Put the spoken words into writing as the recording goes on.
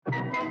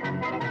Movies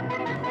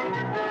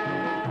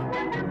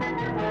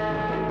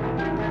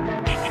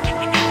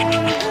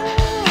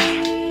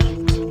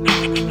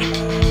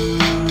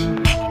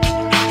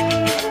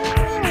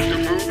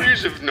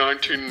of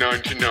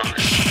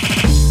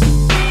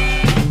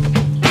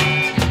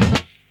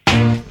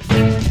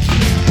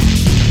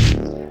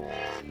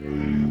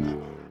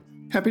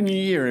 1999. Happy New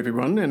Year,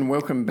 everyone, and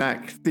welcome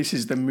back. This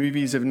is the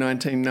Movies of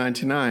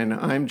 1999.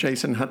 I'm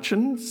Jason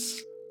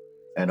Hutchins.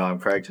 And I'm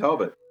Craig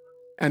Talbot.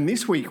 And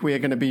this week we are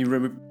going to be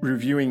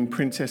reviewing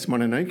Princess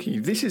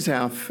Mononoke. This is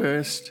our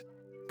first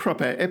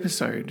proper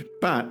episode,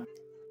 but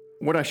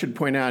what I should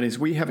point out is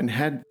we haven't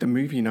had the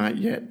movie night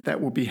yet.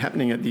 That will be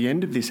happening at the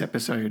end of this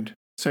episode.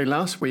 So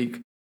last week,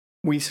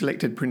 we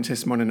selected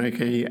Princess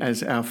Mononoke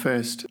as our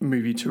first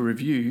movie to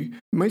review,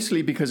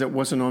 mostly because it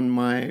wasn't on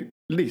my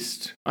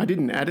list. I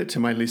didn't add it to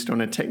my list on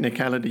a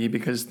technicality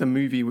because the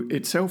movie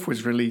itself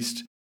was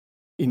released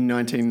in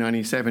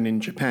 1997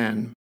 in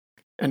Japan.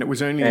 And it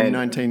was only in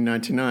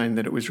 1999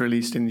 that it was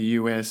released in the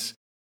US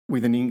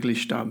with an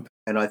English dub.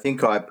 And I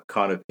think I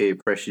kind of peer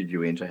pressured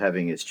you into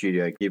having a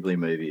Studio Ghibli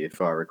movie,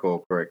 if I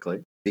recall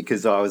correctly,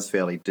 because I was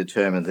fairly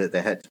determined that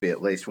there had to be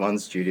at least one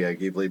Studio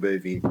Ghibli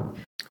movie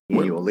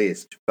in your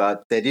list.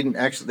 But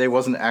there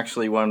wasn't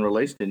actually one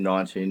released in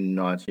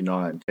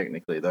 1999,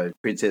 technically, though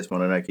Princess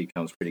Mononoke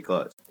comes pretty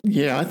close.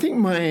 Yeah, I think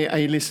my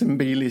A-list and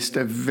B-list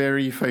are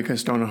very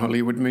focused on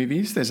Hollywood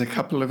movies. There's a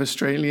couple of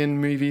Australian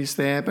movies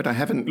there, but I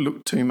haven't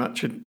looked too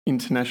much at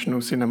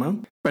international cinema.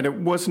 But it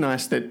was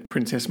nice that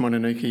Princess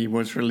Mononoke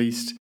was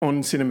released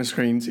on cinema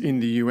screens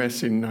in the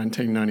US in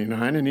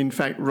 1999. And in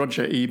fact,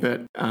 Roger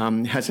Ebert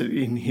has it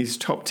in his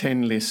top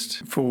 10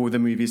 list for the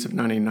movies of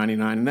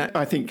 1999. And that,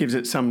 I think, gives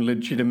it some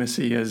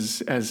legitimacy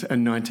as a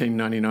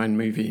 1999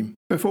 movie.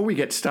 Before we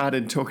get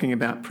started talking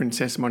about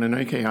Princess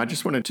Mononoke, I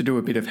just wanted to do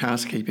a bit of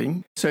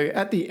housekeeping. So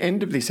at the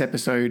end of this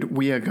episode,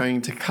 we are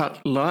going to cut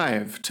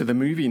live to the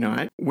movie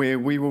night, where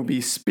we will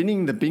be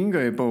spinning the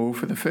bingo ball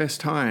for the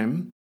first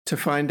time to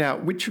find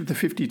out which of the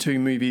 52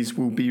 movies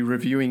we'll be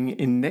reviewing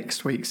in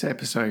next week's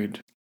episode.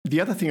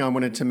 The other thing I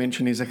wanted to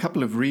mention is a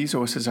couple of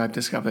resources I've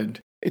discovered.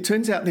 It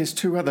turns out there's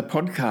two other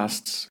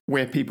podcasts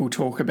where people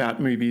talk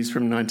about movies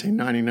from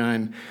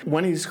 1999.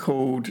 One is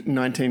called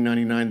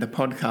 1999 The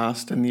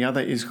Podcast, and the other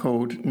is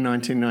called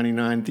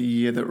 1999 The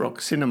Year That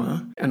Rocked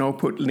Cinema. And I'll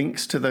put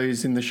links to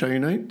those in the show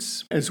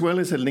notes, as well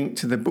as a link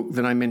to the book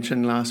that I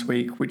mentioned last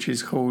week, which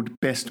is called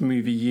Best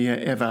Movie Year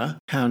Ever,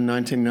 How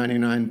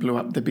 1999 Blew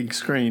Up the Big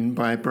Screen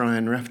by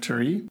Brian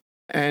Raftery.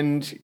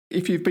 And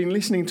if you've been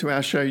listening to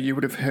our show, you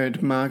would have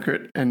heard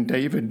Margaret and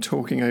David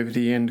talking over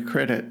the end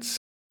credits.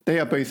 They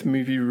are both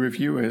movie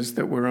reviewers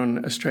that were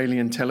on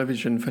Australian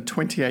television for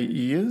 28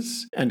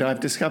 years, and I've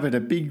discovered a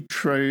big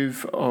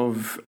trove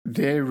of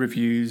their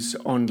reviews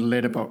on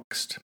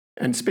Letterboxd.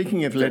 And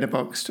speaking of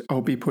Letterboxd,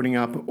 I'll be putting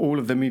up all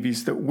of the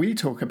movies that we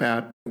talk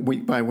about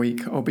week by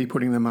week. I'll be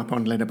putting them up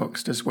on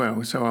Letterboxd as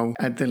well, so I'll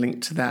add the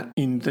link to that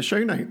in the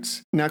show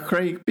notes. Now,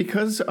 Craig,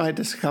 because I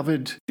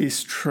discovered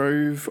this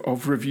trove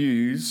of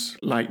reviews,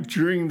 like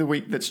during the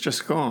week that's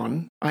just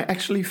gone, I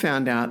actually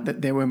found out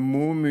that there were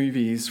more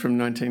movies from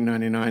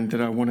 1999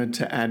 that I wanted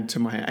to add to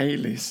my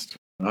A-list.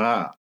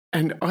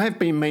 And I've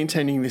been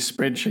maintaining this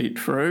spreadsheet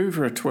for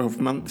over 12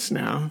 months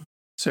now.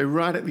 So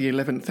right at the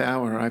 11th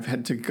hour, I've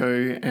had to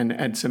go and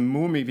add some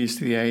more movies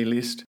to the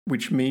A-list,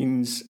 which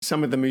means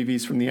some of the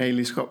movies from the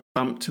A-list got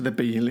bumped to the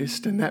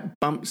B-list, and that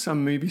bumped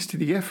some movies to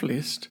the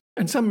F-list.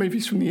 And some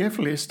movies from the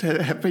F-list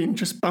have been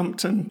just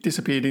bumped and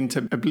disappeared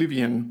into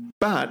oblivion.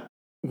 But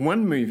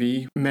one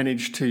movie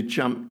managed to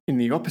jump in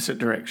the opposite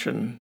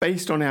direction,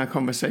 based on our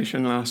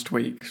conversation last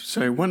week.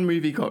 So one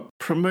movie got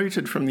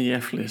promoted from the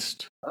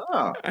F-list.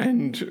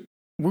 And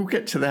we'll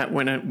get to that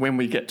when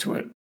we get to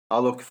it. I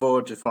look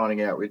forward to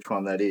finding out which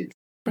one that is.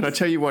 But I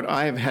tell you what,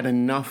 I have had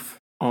enough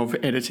of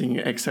editing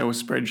Excel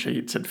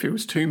spreadsheets. It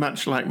feels too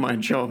much like my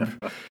job.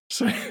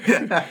 So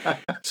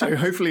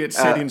hopefully it's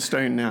set in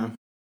stone now.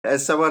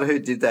 As someone who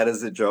did that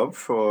as a job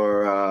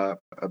for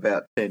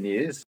about 10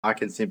 years, I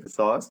can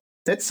sympathise.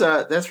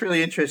 That's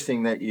really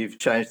interesting that you've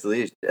changed the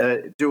list.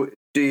 Do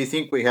you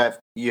think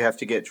you have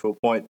to get to a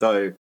point,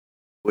 though,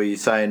 where you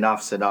say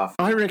enough's enough?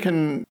 I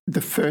reckon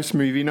the first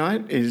movie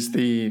night is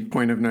the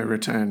point of no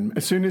return.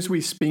 As soon as we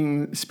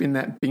spin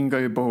that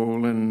bingo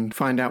ball and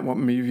find out what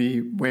movie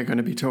we're going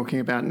to be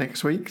talking about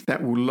next week,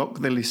 that will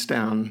lock the list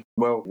down.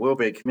 Well, we'll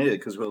be committed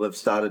because we'll have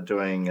started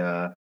doing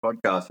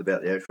podcasts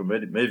about the actual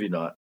movie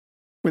night.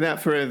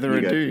 Without further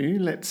ado,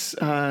 let's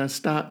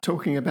start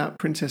talking about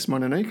Princess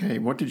Mononoke.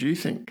 What did you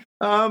think?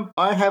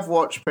 I have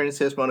watched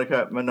Princess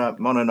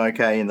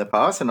Mononoke in the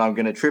past, and I'm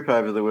going to trip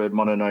over the word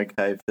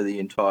Mononoke for the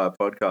entire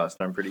podcast,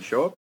 I'm pretty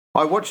sure.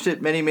 I watched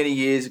it many, many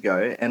years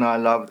ago, and I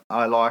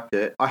liked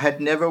it. I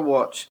had never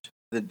watched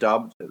the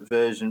dubbed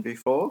version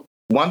before.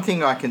 One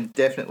thing I can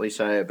definitely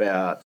say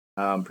about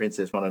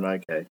Princess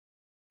Mononoke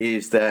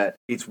is that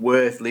it's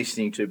worth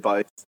listening to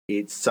both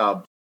its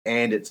subbed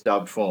and its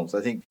dubbed forms.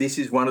 I think this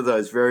is one of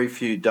those very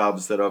few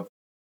dubs that I've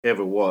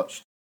ever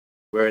watched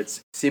where it's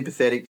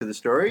sympathetic to the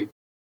story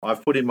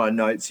I've put in my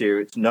notes here,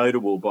 it's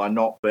notable by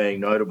not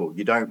being notable.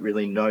 You don't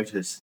really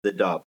notice the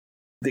dub.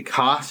 The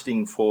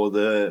casting for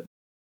the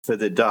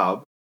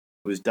dub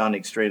was done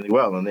extremely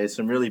well, and there's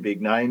some really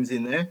big names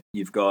in there.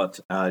 You've got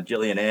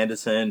Gillian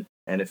Anderson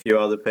and a few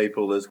other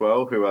people as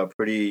well who are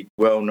pretty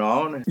well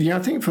known. Yeah,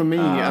 I think for me,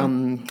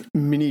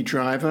 Minnie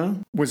Driver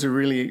was a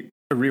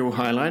real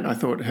highlight. I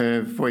thought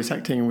her voice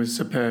acting was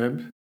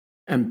superb,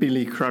 and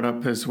Billy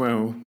Crudup as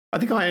well. I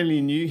think I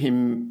only knew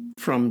him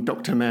from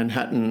Dr.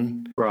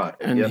 Manhattan. Right.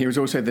 And he was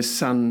also the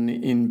son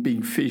in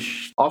Big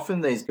Fish.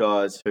 Often these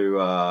guys who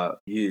are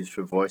used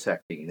for voice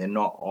acting, they're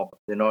not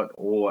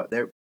all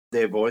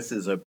their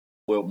voices are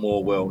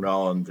more well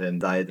known than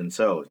they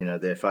themselves,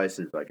 their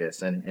faces, I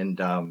guess. And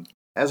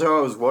as I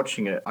was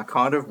watching it, I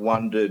kind of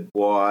wondered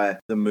why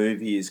the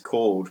movie is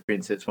called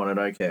Princess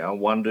Mononoke. I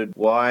wondered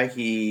why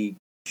he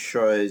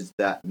chose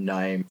that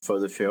name for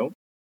the film.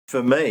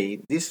 For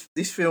me, this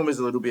film is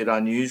a little bit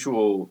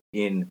unusual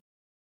in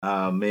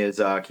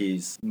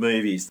Miyazaki's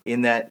movies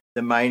in that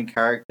the main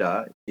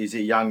character is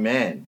a young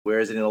man,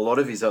 whereas in a lot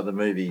of his other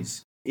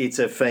movies, it's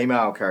a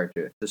female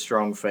character, the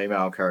strong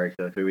female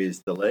character who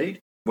is the lead.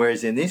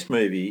 Whereas in this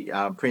movie,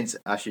 Prince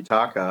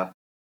Ashitaka,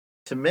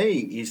 to me,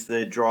 is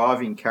the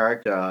driving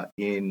character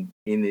in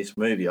this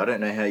movie. I don't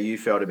know how you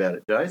felt about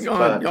it, Jace.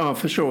 Oh,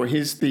 for sure.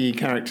 He's the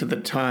character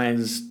that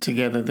ties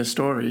together the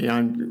story.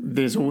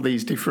 There's all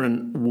these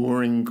different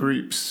warring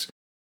groups.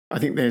 I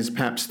think there's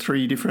perhaps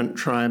 3 different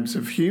tribes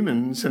of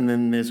humans, and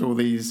then there's all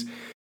these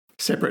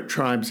separate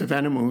tribes of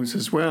animals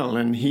as well,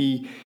 and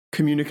he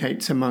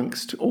communicates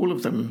amongst all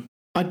of them.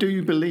 I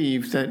do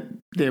believe that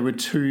there were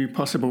 2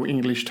 possible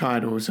English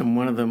titles, and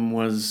one of them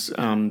was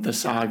The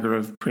Saga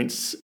of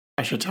Prince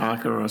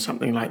Ashitaka or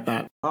something like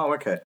that. Oh,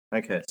 okay.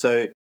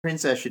 So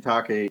Prince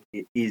Ashitaka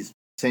is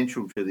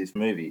central to this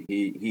movie.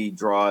 He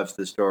drives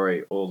the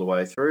story all the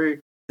way through.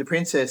 The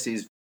princess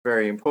is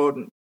very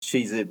important.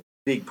 She's a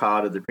big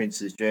part of the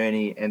prince's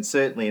journey, and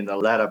certainly in the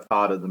latter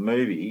part of the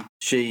movie,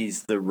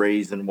 she's the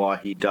reason why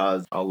he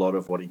does a lot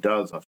of what he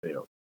does, I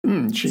feel.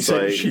 She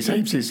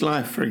saves his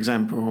life, for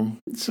example.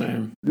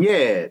 So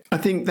yeah, I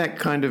think that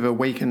kind of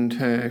awakened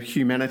her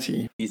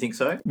humanity. You think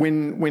so?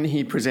 When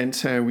he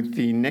presents her with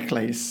the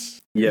necklace,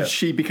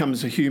 she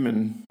becomes a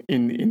human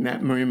in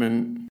that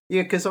moment.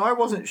 Yeah, because I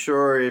wasn't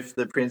sure if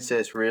the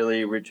princess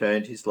really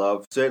returned his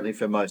love, certainly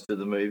for most of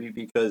the movie,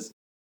 because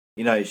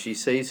she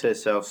sees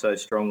herself so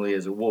strongly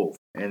as a wolf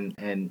and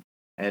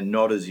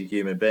not as a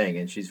human being,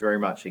 and she's very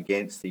much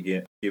against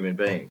the human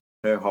being.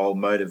 Her whole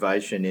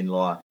motivation in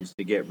life is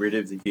to get rid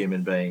of the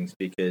human beings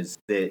because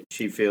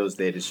she feels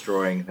they're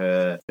destroying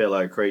her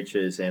fellow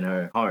creatures and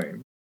her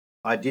home.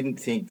 I didn't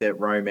think that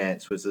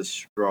romance was a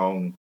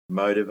strong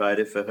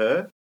motivator for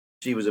her.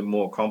 She was a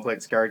more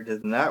complex character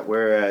than that,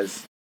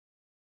 whereas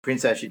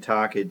Prince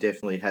Ashitaka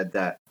definitely had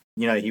that.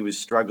 He was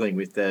struggling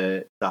with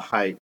the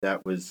hate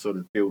that was sort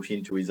of built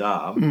into his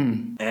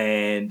arm,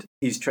 and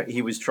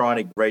he was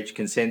trying to reach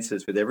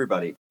consensus with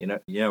everybody. You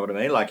know what I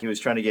mean? Like he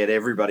was trying to get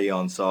everybody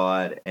on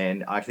side,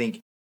 and I think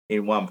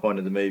in one point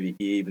of the movie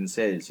he even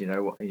says,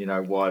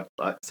 why,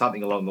 like,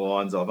 something along the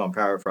lines of, I'm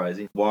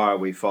paraphrasing, why are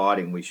we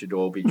fighting? We should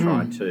all be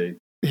trying to.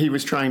 He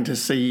was trying to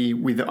see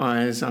with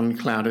eyes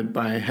unclouded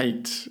by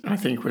hate, I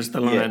think was the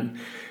line.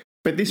 Yeah.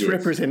 But this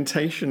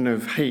representation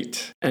of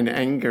hate and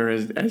anger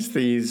as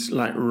these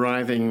like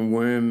writhing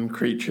worm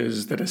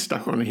creatures that are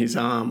stuck on his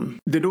arm,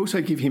 that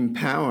also give him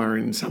power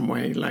in some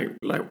way, like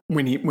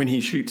when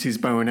he shoots his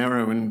bow and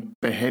arrow and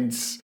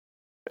beheads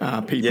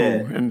people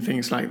and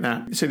things like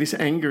that. So this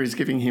anger is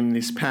giving him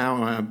this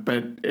power,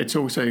 but it's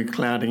also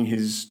clouding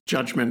his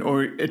judgment,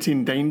 or it's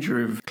in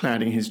danger of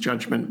clouding his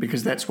judgment,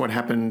 because that's what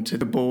happened to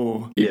the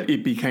boar.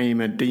 It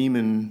became a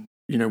demon,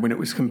 when it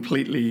was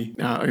completely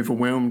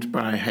overwhelmed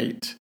by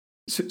hate.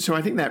 So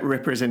I think that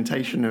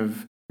representation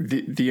of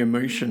the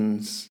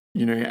emotions,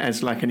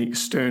 as like an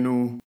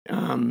external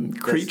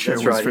creature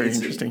was very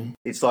interesting.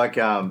 It's like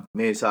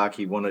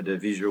Miyazaki wanted a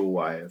visual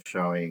way of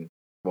showing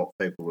what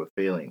people were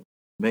feeling.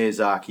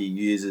 Miyazaki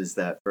uses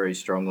that very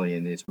strongly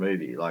in this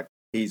movie. Like,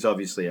 he's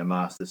obviously a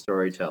master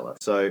storyteller,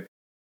 so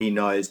he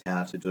knows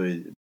how to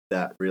do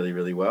that really,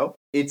 really well.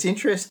 It's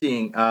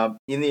interesting,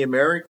 in the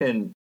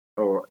American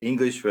or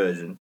English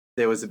version,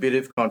 there was a bit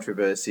of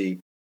controversy.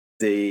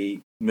 The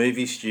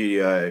movie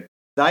studio,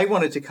 they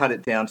wanted to cut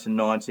it down to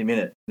 90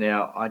 minutes.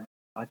 Now,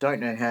 I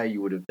don't know how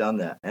you would have done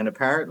that. And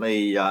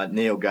apparently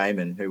Neil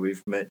Gaiman, who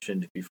we've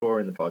mentioned before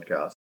in the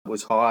podcast,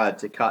 was hired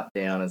to cut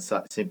down and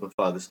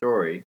simplify the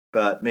story.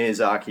 But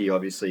Miyazaki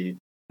obviously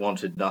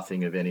wanted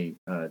nothing of any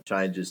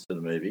changes to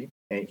the movie,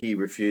 and he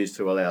refused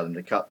to allow them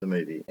to cut the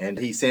movie. And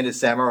he sent a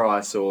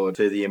samurai sword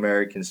to the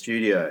American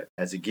studio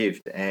as a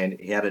gift, and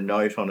he had a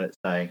note on it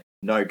saying,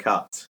 no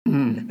cuts.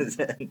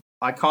 Mm.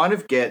 I kind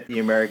of get the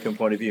American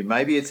point of view.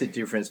 Maybe it's a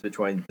difference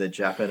between the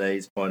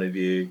Japanese point of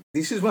view.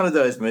 This is one of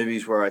those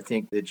movies where I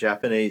think the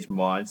Japanese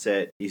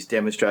mindset is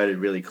demonstrated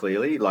really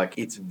clearly. Like,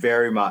 it's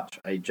very much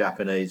a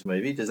Japanese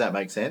movie. Does that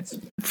make sense?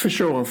 For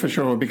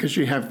sure, because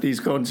you have these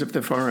gods of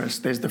the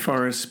forest. There's the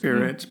forest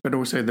spirit, but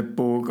also the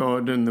boar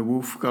god and the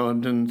wolf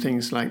god and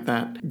things like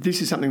that.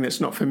 This is something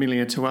that's not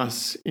familiar to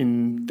us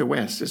in the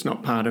West. It's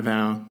not part of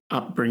our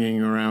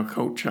upbringing or our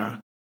culture.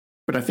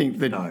 But I think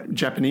the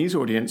Japanese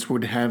audience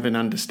would have an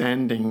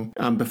understanding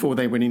before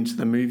they went into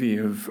the movie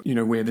of,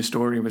 where the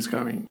story was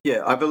going.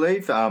 Yeah, I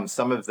believe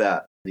some of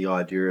that, the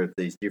idea of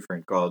these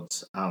different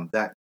gods,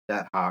 that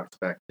harks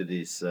back to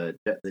this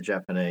the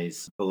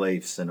Japanese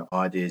beliefs and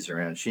ideas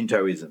around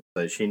Shintoism.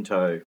 So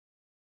Shinto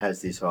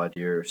has this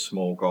idea of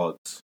small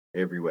gods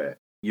everywhere.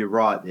 You're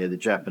right there, the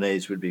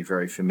Japanese would be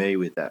very familiar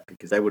with that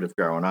because they would have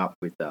grown up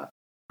with that.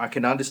 I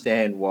can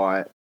understand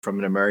why, from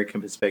an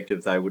American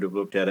perspective, they would have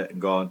looked at it and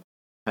gone,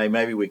 hey,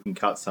 maybe we can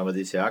cut some of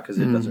this out because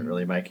it doesn't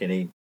really make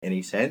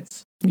any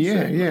sense.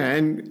 Yeah.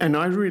 And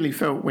I really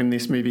felt when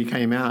this movie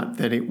came out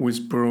that it was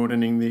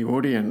broadening the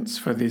audience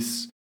for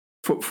this,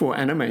 for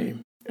anime.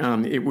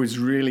 It was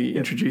really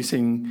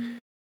introducing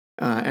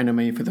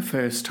anime for the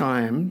first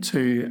time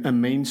to a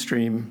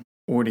mainstream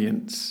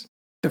audience.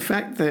 The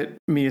fact that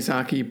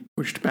Miyazaki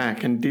pushed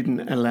back and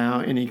didn't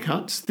allow any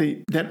cuts,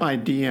 that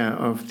idea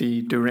of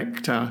the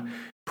director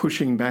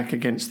pushing back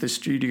against the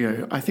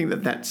studio, I think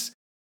that's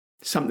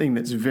something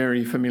that's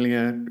very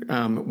familiar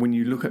when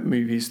you look at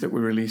movies that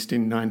were released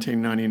in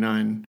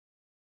 1999,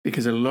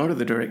 because a lot of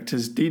the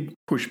directors did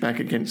push back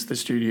against the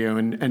studio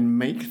and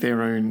make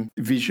their own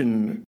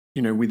vision,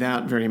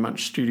 without very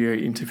much studio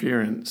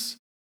interference.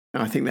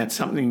 And I think that's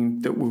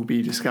something that we'll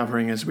be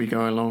discovering as we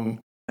go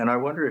along. And I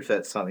wonder if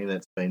that's something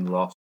that's been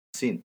lost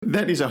since.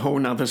 That is a whole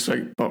nother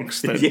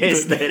soapbox. That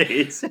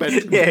is. But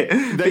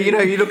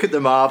you look at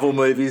the Marvel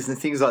movies and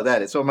things like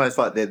that. It's almost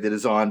like they're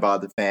designed by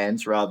the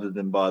fans rather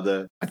than by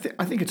the.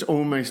 I think it's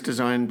almost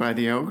designed by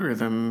the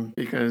algorithm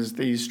because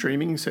these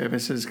streaming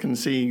services can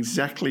see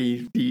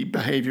exactly the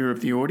behaviour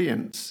of the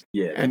audience.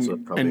 Yeah,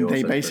 and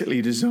they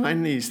basically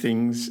design these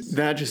things.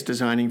 They're just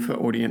designing for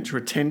audience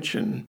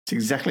retention. It's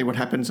exactly what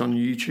happens on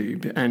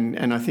YouTube,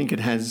 and I think it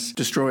has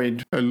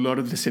destroyed a lot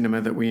of the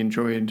cinema that we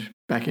enjoyed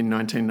back in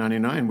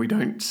 1999. We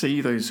don't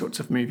see those sorts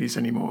of movies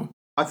anymore.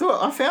 I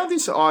found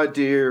this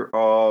idea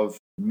of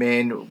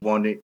men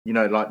wanting,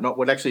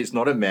 actually it's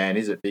not a man,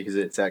 is it? Because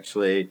it's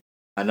actually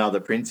another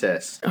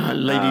princess.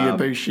 Lady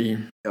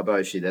Eboshi.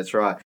 Eboshi, that's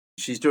right.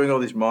 She's doing all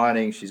this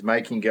mining, she's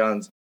making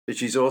guns, but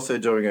she's also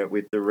doing it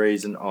with the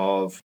reason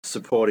of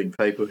supporting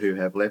people who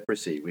have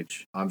leprosy,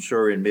 which I'm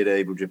sure in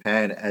medieval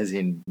Japan, as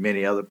in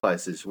many other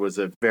places, was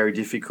a very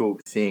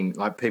difficult thing.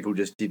 Like, people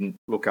just didn't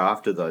look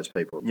after those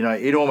people.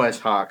 It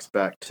almost harks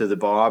back to the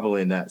Bible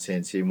in that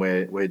sense, in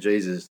where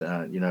Jesus,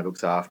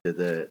 looks after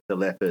the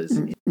lepers.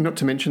 Not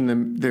to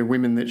mention the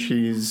women that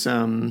she's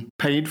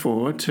paid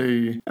for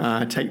to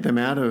take them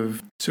out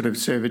of sort of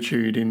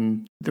servitude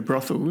in the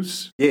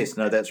brothels. Yes,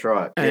 no, that's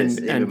right.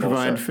 And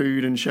provide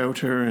food and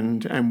shelter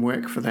and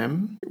work for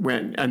them.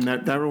 And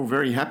they're all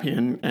very happy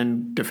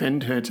and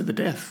defend her to the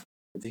death.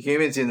 The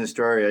humans in the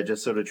story are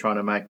just sort of trying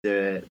to make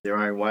their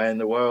own way in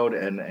the world,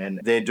 and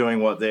they're doing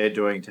what they're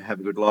doing to have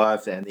a good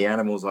life, and the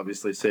animals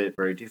obviously see it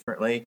very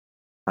differently.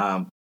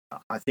 I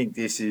think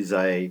this is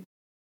a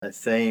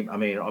theme. I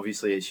mean,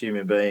 obviously, as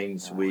human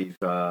beings, we've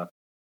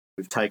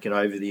taken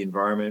over the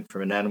environment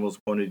from an animal's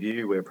point of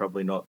view. We're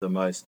probably not the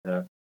most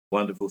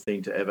wonderful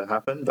thing to ever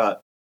happen,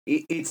 but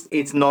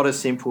it's not a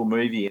simple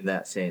movie in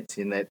that sense,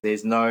 in that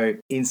there's no,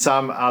 in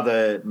some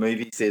other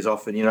movies there's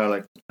often,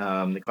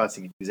 the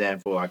classic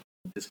example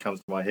just comes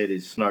to my head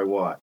is Snow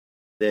White.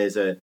 There's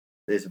a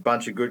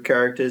bunch of good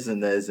characters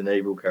and there's an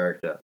evil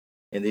character.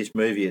 In this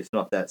movie it's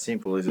not that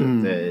simple, is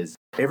it?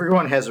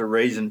 Everyone has a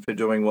reason for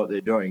doing what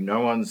they're doing.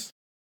 No one's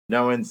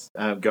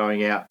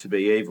going out to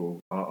be evil.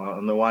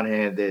 On the one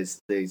hand, there's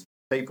these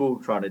people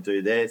trying to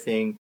do their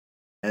thing,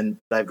 and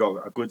they've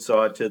got a good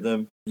side to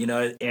them,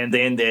 and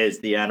then there's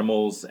the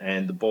animals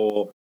and the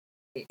boar.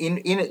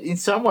 In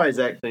some ways,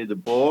 actually, the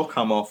boar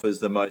come off as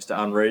the most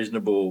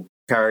unreasonable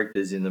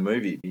characters in the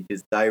movie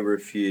because they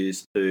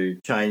refuse to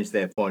change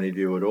their point of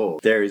view at all.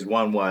 There is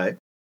one way.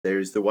 There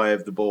is the way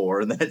of the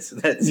boar, and that's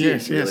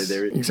yes, it.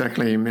 Really. Yes,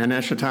 exactly. And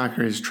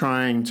Ashitaka is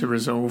trying to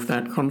resolve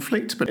that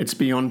conflict, but it's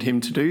beyond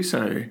him to do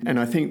so. And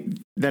I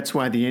think that's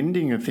why the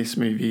ending of this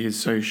movie is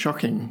so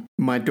shocking.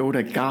 My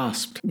daughter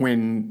gasped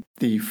when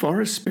the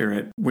forest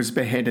spirit was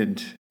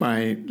beheaded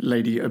by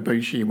Lady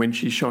Eboshi when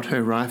she shot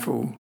her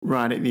rifle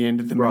right at the end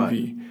of the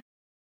movie.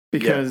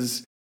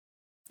 Because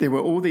there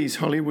were all these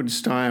Hollywood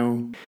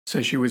style,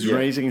 so she was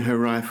raising her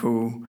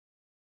rifle,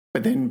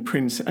 but then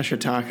Prince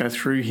Ashitaka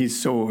threw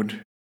his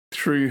sword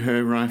through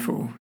her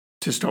rifle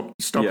to stop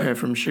her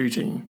from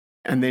shooting.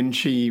 And then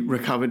she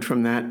recovered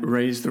from that,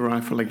 raised the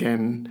rifle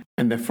again,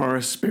 and the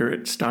forest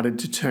spirit started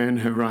to turn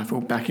her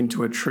rifle back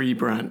into a tree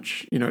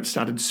branch. It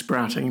started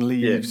sprouting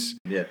leaves.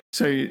 Yeah.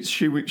 So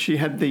she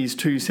had these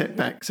two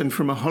setbacks. And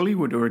from a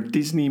Hollywood or a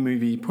Disney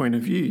movie point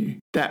of view,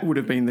 that would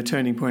have been the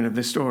turning point of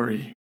the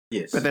story.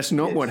 Yes. But that's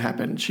not what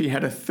happened. She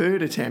had a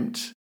third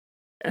attempt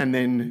and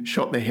then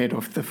shot the head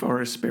off the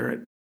forest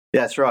spirit.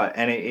 That's right.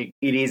 And it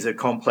is a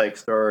complex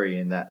story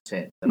in that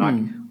sense.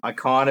 And I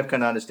kind of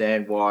can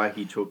understand why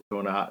he took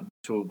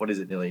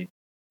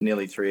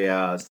nearly 3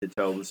 hours to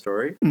tell the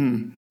story.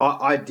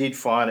 I did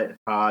find it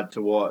hard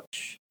to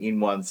watch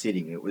in one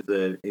sitting. It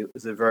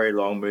was a very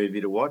long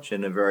movie to watch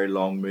and a very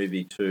long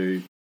movie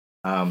to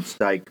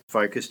stay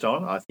focused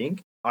on, I think.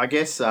 I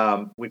guess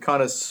we're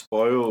kind of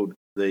spoiled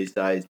these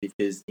days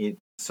because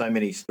so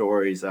many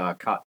stories are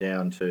cut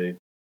down to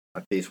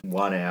like this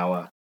 1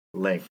 hour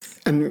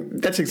length.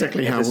 And that's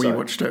exactly how we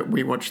watched it.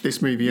 We watched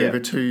this movie over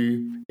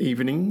 2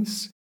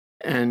 evenings,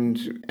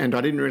 and I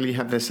didn't really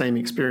have the same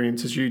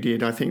experience as you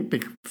did, I think,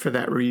 for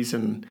that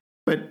reason.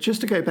 But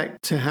just to go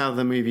back to how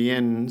the movie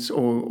ends,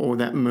 or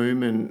that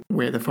moment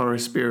where the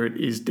forest spirit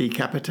is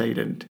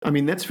decapitated, I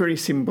mean, that's very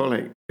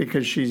symbolic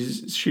because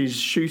she's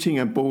shooting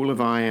a ball of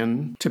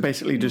iron to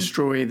basically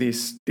destroy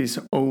this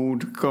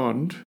old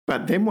god.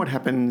 But then what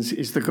happens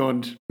is the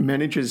god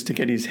manages to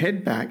get his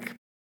head back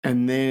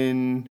and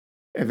then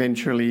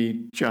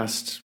eventually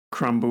just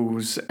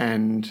crumbles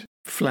and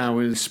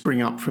flowers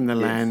spring up from the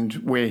land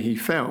where he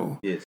fell.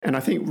 Yes. And I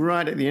think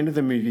right at the end of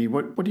the movie,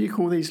 what do you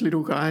call these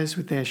little guys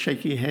with their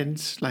shaky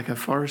heads, like a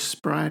forest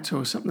sprite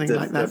or something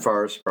like that? The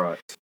forest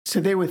sprite. So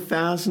there were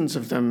thousands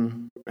of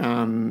them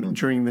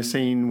during the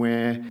scene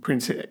where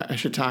Prince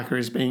Ashitaka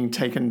is being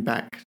taken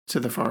back to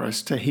the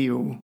forest to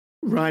heal.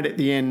 Right at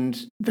the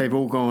end, they've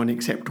all gone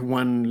except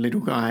one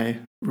little guy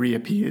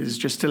reappears,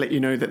 just to let you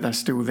know that they're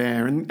still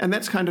there. And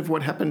that's kind of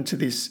what happened to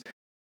this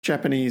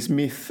Japanese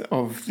myth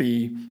of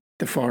the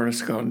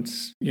forest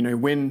gods.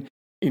 When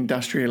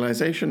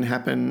industrialization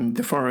happened,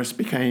 the forest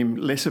became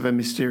less of a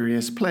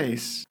mysterious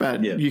place,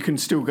 but you can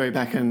still go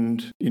back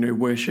and,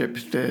 worship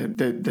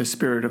the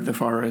spirit of the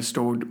forest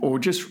or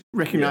just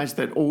recognize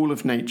that all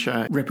of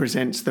nature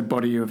represents the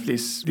body of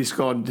this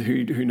god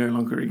who no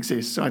longer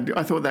exists. So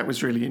I thought that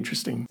was really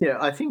interesting. Yeah,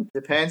 I think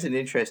Japan's an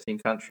interesting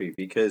country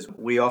because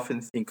we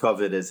often think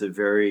of it as a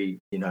very,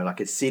 like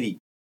a city.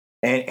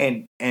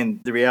 And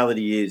the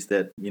reality is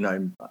that,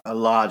 a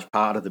large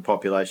part of the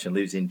population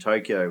lives in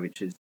Tokyo,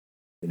 which is,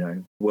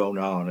 well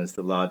known as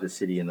the largest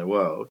city in the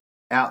world.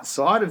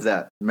 Outside of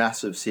that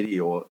massive city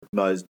or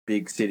those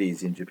big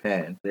cities in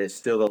Japan, there's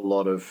still a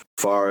lot of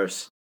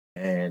forests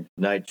and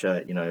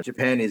nature.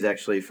 Japan is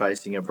actually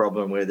facing a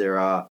problem where there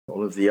are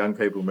all of the young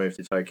people move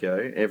to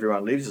Tokyo.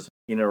 Everyone lives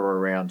in or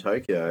around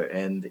Tokyo,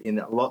 and in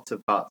lots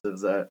of parts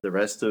of the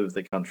rest of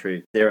the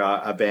country, there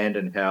are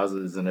abandoned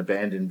houses and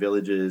abandoned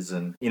villages,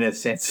 and in a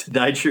sense,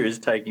 nature is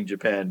taking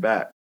Japan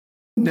back.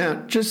 Now,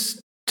 just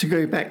to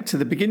go back to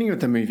the beginning of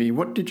the movie,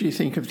 what did you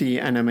think of the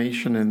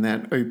animation in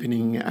that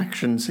opening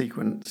action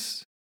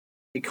sequence?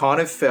 It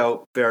kind of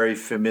felt very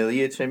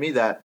familiar to me,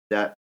 that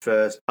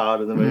first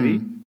part of the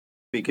movie,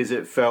 because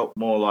it felt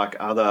more like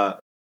other,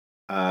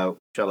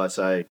 shall I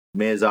say,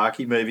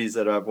 Miyazaki movies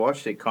that I've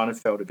watched. It kind of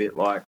felt a bit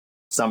like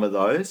some of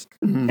those.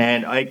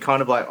 And I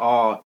kind of like,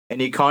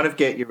 and you kind of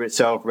get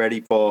yourself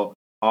ready for,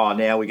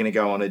 now we're going to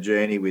go on a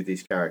journey with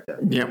this character.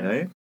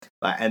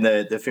 And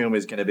the film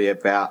is going to be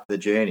about the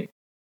journey.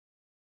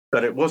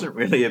 But it wasn't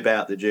really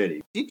about the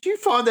journey. Did you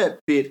find that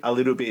bit a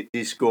little bit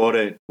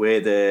discordant where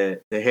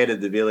the head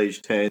of the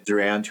village turns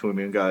around to him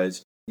and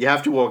goes, you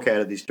have to walk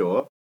out of this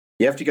door.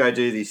 You have to go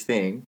do this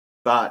thing.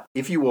 But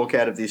if you walk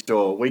out of this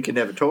door, we can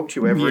never talk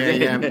to you ever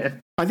again. Yeah.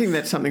 I think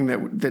that's something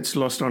that's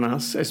lost on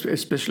us,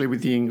 especially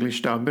with the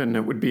English dub, and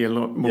it would be a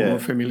lot more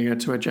familiar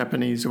to a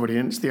Japanese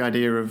audience, the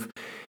idea of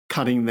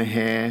cutting the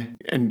hair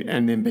and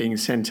then being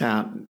sent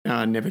out,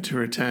 never to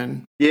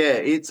return. Yeah,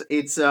 it's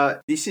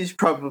this is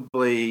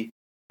probably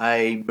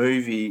a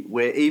movie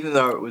where, even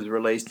though it was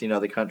released in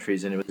other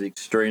countries and it was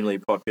extremely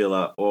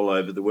popular all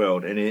over the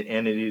world, and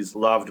it is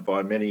loved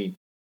by many,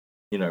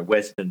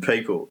 Western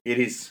people, it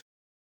is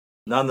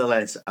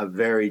nonetheless a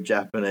very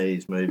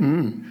Japanese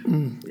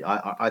movie.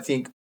 I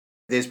think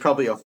there's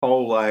probably a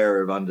whole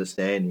layer of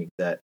understanding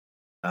that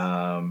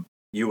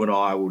you and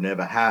I will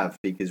never have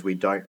because we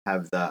don't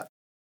have that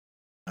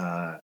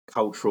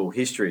cultural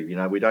history.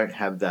 We don't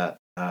have that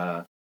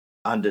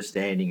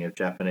understanding of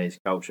Japanese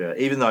culture,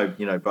 even though,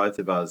 both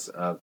of us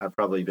have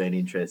probably been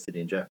interested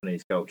in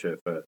Japanese culture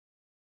for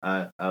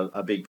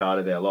a big part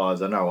of our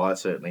lives. I know I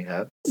certainly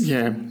have.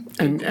 Yeah,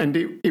 and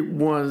it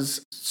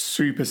was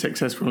super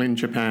successful in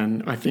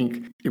Japan. I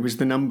think it was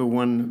the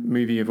 #1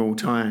 movie of all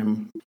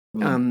time.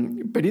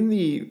 But in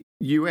the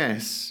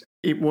US,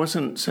 it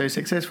wasn't so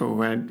successful.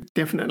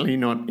 Definitely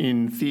not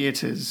in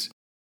theatres.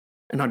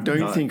 And I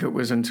don't think it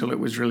was until it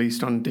was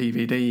released on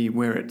DVD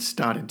where it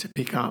started to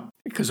pick up,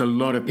 because a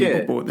lot of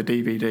people bought the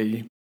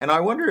DVD. And I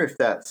wonder if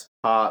that's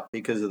part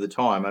because of the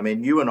time. I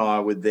mean, you and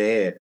I were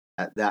there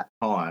at that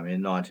time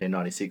in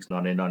 1996,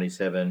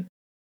 1997,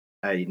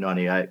 80,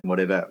 98,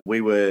 whatever,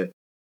 we were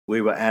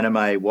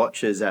anime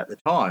watchers at the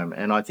time.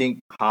 And I think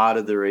part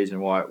of the reason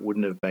why it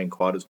wouldn't have been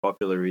quite as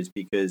popular is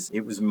because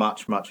it was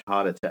much, much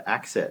harder to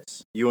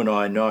access. You and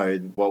I know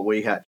what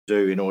we had to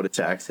do in order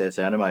to access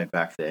anime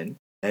back then.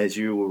 As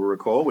you will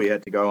recall, we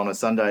had to go on a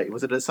Sunday.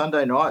 Was it a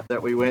Sunday night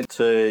that we went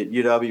to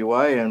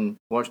UWA and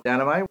watched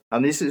anime?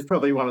 And this is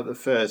probably one of the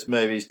first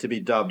movies to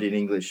be dubbed in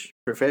English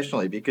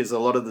professionally, because a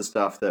lot of the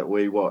stuff that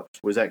we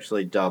watched was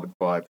actually dubbed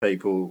by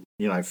people,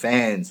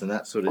 fans and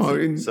that sort of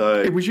thing. So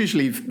it was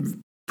usually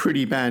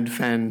pretty bad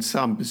fan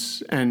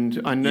subs, and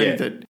I know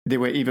that there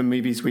were even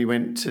movies we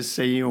went to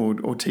see or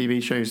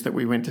TV shows that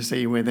we went to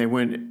see where there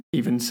weren't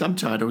even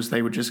subtitles.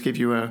 They would just give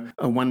you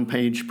a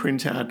one-page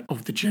printout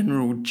of the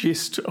general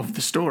gist of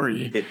the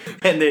story.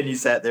 And then you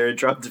sat there and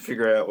tried to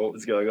figure out what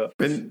was going on.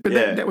 But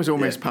that was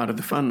almost part of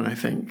the fun, I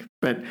think.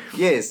 But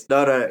yes,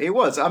 no, it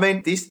was. I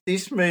mean,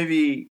 this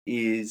movie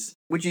is...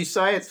 Would you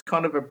say it's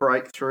kind of a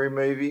breakthrough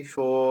movie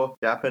for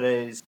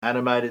Japanese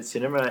animated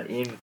cinema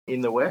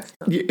in the West?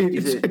 Yeah,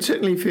 it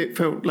certainly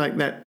felt like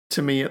that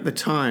to me at the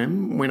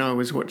time when I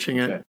was watching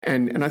it. Okay.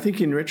 And I think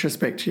in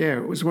retrospect,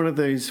 it was one of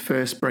those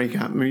first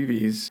breakout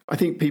movies. I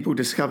think people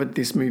discovered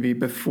this movie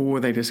before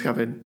they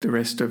discovered the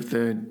rest of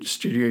the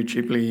Studio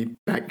Ghibli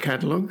back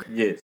catalogue.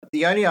 Yes.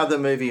 The only other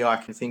movie I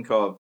can think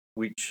of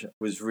which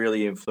was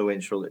really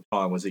influential at the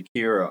time was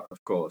Akira,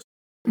 of course,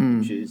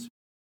 which is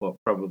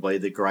probably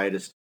the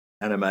greatest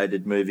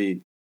animated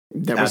movie.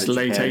 That was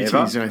late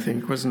 80s, I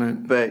think, wasn't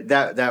it? But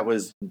that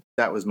was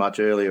much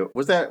earlier.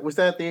 Was that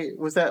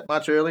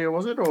much earlier?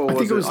 Was it? Or I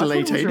think it was the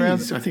late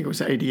 80s. I think it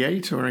was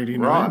 88 or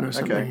 89 or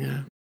something. Okay.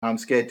 Yeah. I'm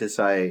scared to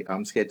say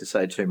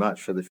too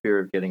much for the fear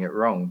of getting it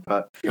wrong.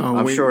 But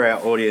I'm sure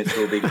our audience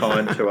will be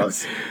kind to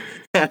us.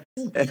 And,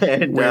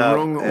 we're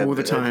wrong all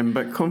the time,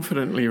 but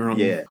confidently wrong.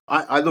 Yeah,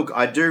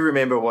 I do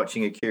remember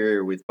watching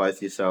Akira with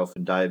both yourself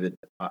and David.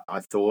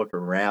 I thought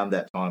around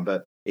that time,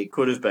 but it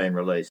could have been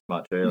released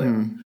much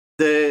earlier.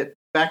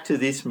 Back to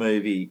this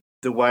movie,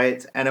 the way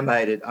it's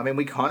animated, I mean,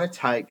 we kind of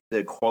take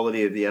the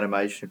quality of the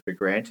animation for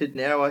granted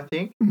now, I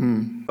think,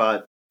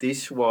 but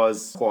this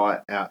was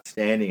quite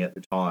outstanding at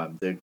the time.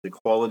 The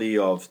quality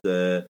of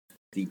the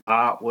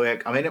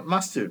artwork, I mean,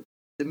 the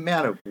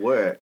amount of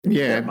work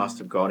that must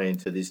have gone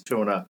into this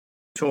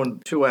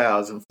 2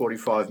 hours and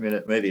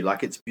 45-minute movie.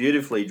 Like, it's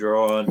beautifully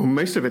drawn. Well,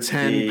 most of it's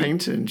hand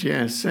painted,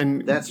 yes,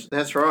 and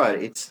that's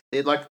right. It's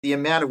like the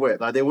amount of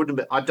work. Like, there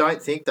wouldn't. I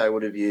don't think they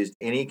would have used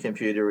any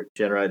computer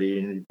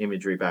generated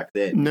imagery back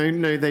then.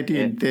 No, they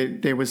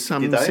did. There was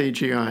some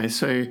CGI.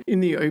 So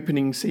in the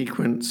opening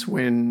sequence,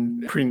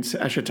 when Prince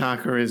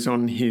Ashitaka is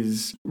on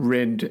his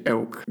red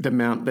elk, the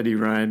mount that he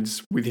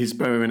rides with his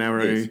bow and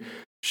arrow. Yes.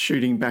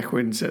 Shooting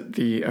backwards at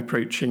the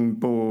approaching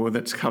boar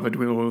that's covered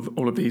with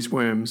all of these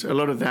worms. A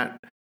lot of that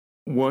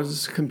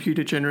was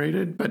computer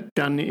generated, but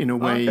done in a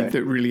way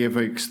that really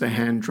evokes the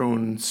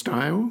hand-drawn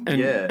style.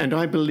 And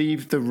I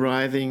believe the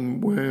writhing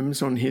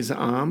worms on his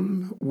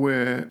arm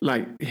were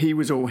like, he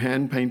was all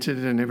hand-painted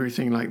and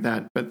everything like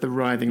that, but the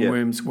writhing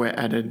worms were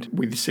added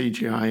with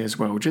CGI as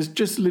well.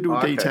 Just little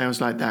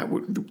details like that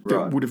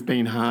would have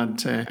been hard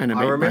to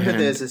animate. I remember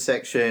there's a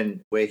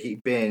section where he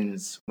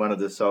bends one of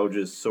the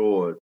soldiers'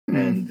 sword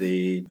and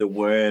the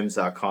worms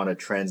are kind of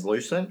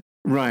translucent.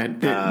 Right,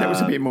 that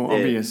was a bit more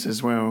obvious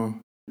as well.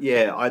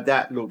 Yeah,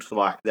 that looked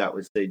like that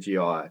was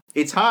CGI.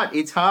 It's hard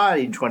in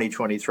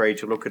 2023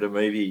 to look at a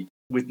movie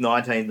with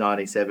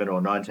 1997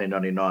 or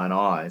 1999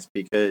 eyes,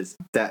 because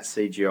that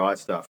CGI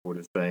stuff would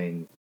have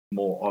been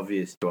more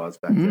obvious to us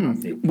back then, I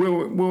think.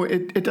 Well,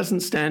 it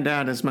doesn't stand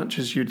out as much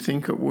as you'd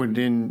think it would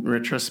in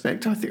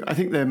retrospect. I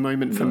think the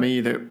moment for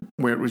me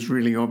where it was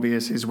really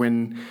obvious is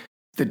when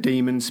the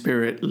demon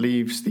spirit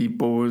leaves the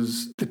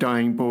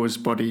dying boar's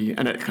body,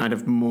 and it kind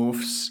of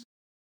morphs.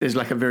 There's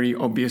like a very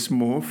obvious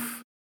morph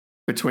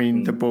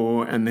between the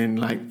boar and then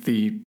like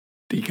the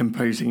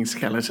decomposing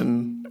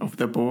skeleton of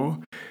the boar.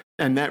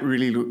 And that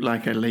really looked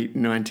like a late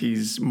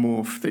 90s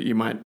morph that you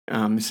might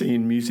see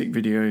in music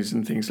videos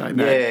and things like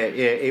that.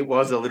 Yeah, it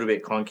was a little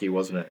bit clunky,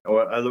 wasn't it?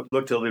 Or it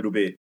looked a little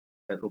bit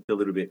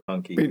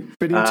clunky.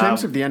 But in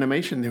terms of the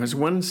animation, there was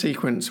one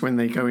sequence when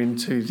they go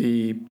into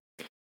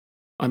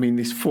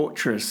this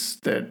fortress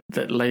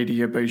that Lady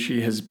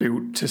Eboshi has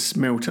built to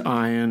smelt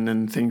iron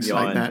and things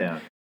like that.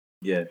 Town.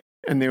 Yeah.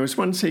 And there was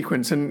one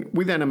sequence, and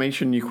with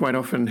animation, you quite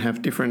often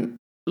have different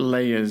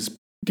layers,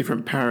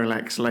 different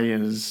parallax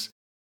layers,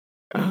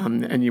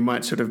 and you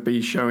might sort of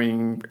be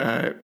showing,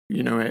 a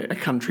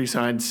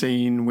countryside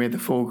scene where the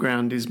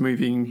foreground is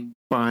moving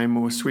by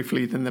more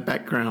swiftly than the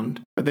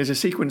background. But there's a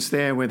sequence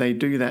there where they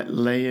do that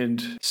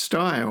layered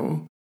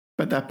style,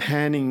 but they're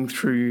panning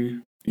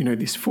through,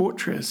 this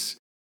fortress.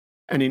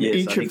 And in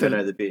each of I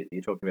know the bit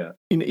you're talking about.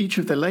 In each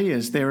of the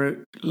layers, there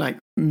are like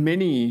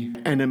many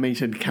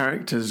animated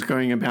characters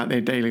going about their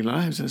daily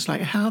lives. And it's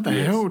like, how the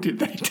hell did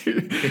they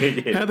do?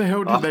 How the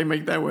hell did they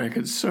make that work?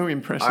 It's so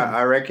impressive.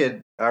 I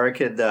reckon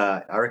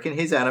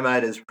his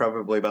animators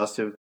probably must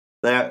have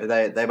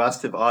they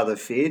must have either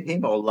feared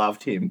him or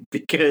loved him,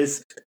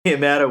 because the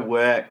amount of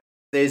work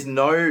there's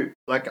no,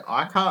 like,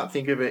 I can't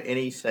think of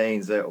any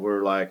scenes that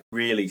were like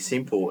really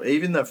simple.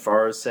 Even the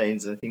forest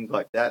scenes and things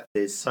like that,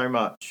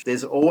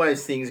 there's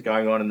always things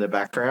going on in the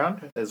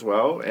background as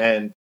well.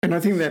 And I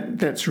think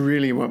that's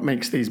really what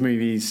makes these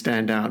movies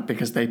stand out,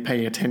 because they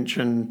pay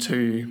attention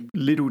to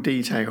little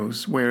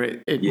details where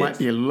it might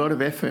be a lot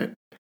of effort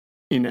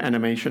in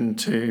animation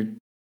to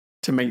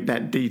make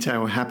that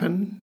detail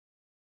happen,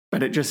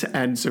 but it just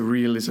adds a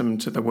realism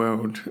to the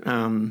world.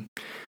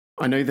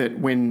 I know that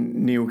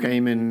when Neil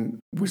Gaiman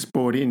was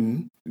brought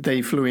in,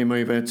 they flew him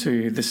over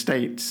to the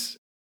States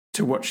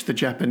to watch the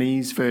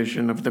Japanese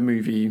version of the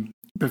movie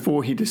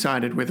before he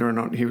decided whether or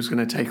not he was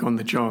going to take on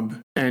the job.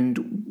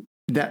 And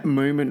that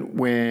moment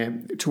where,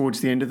 towards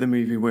the end of the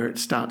movie, where it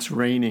starts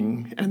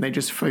raining and they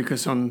just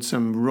focus on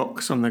some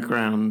rocks on the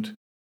ground,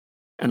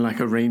 and like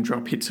a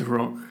raindrop hits a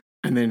rock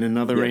and then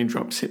another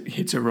raindrop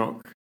hits a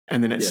rock,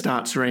 and then it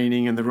starts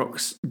raining and the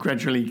rocks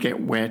gradually get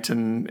wet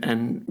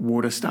and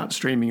water starts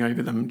streaming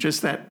over them.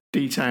 Just that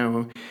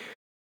detail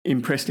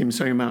impressed him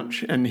so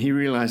much, and he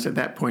realised at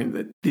that point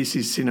that this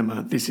is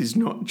cinema. This is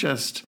not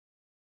just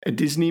a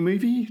Disney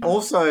movie.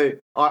 Also,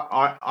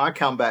 I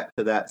come back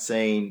to that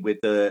scene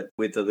with the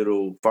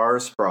little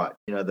forest sprite,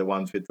 the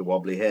ones with the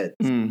wobbly heads.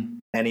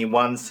 And in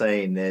one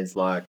scene, there's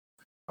like,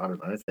 I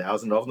don't know,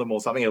 1,000 of them or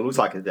something. It looks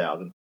like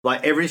 1,000.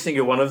 Like every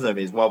single one of them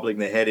is wobbling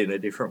their head in a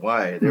different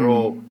way. They're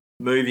all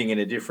moving in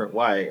a different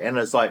way. And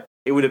it's like,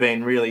 it would have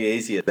been really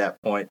easy at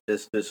that point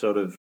just to sort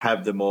of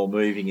have them all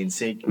moving in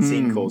sync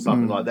or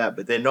something like that.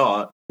 But they're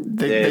not.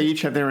 They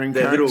each have their own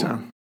character.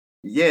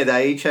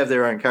 They each have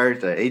their own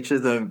character. Each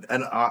of them.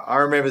 And I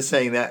remember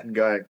seeing that and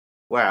going,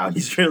 wow,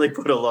 he's really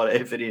put a lot of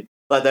effort in.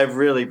 Like, they've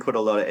really put a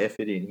lot of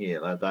effort in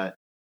here. Like that.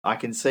 I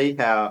can see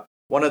how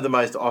one of the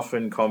most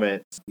often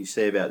comments you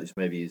see about this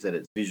movie is that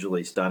it's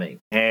visually stunning.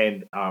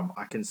 And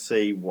I can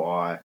see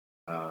why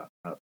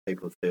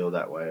people feel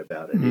that way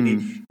about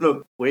it.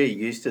 Look, we're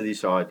used to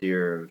this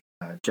idea of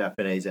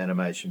Japanese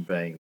animation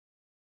being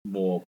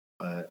more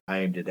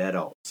aimed at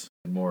adults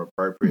and more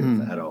appropriate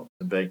for adults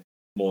and being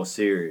more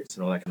serious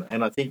and all that kind of,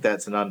 and I think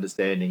that's an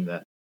understanding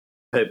that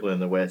people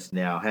in the West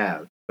now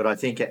have. But I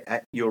think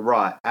you're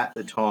right. At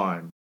the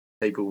time,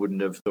 people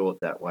wouldn't have thought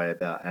that way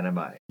about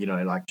anime.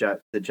 Like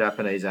the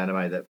Japanese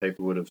anime that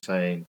people would have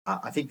seen.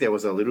 I think there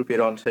was a little bit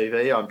on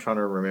TV. I'm trying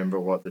to remember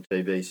what the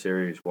TV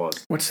series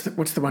was. What's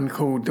the one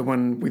called? The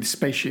one with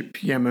Spaceship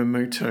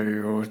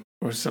Yamamoto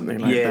or something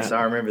like that? Yes,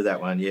 I remember that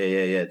one.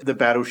 Yeah. The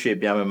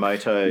Battleship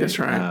Yamamoto That's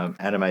right.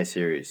 Anime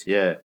series.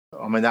 Yeah.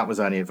 I mean, that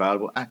was only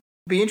available. It'd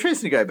be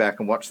interesting to go back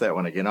and watch that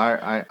one again.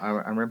 I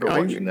remember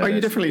watching that. Oh,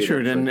 you definitely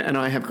should. And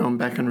I have gone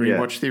back and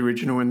rewatched the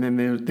original, and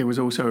then there was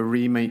also a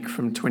remake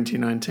from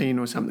 2019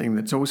 or something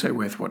that's also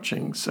worth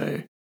watching.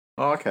 So.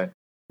 Oh, okay.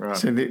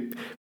 Right.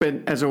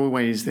 But as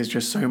always, there's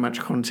just so much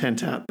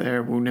content out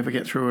there. We'll never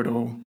get through it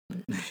all.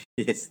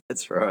 Yes,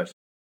 that's right.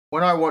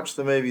 When I watched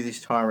the movie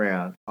this time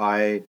around,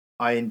 I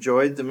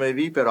enjoyed the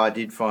movie, but I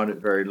did find it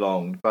very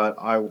long. But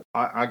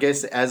I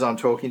guess as I'm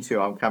talking to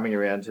you, I'm coming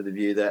around to the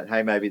view that,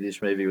 hey, maybe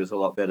this movie was a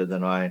lot better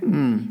than I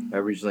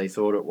originally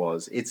thought it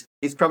was.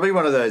 It's probably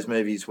one of those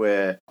movies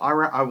where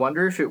I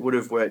wonder if it would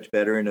have worked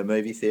better in a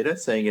movie theatre,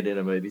 seeing it in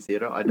a movie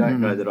theatre. I don't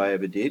know that I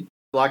ever did.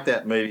 Like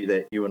that movie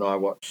that you and I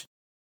watched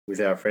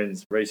with our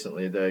friends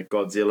recently, the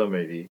Godzilla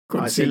movie.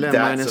 Godzilla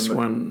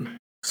 -1.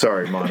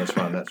 Sorry,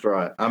 -1, that's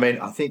right. I mean,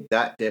 I think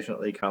that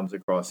definitely comes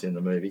across in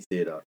the movie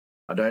theatre.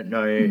 I don't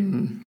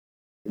know.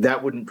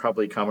 That wouldn't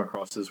probably come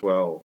across as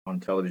well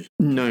on television.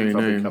 No.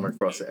 Come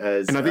across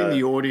as, and I think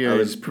the audio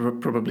is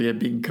probably a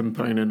big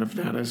component of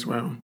that as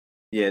well.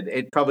 Yeah,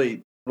 it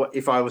probably.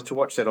 If I was to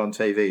watch that on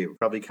TV, it would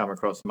probably come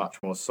across much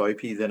more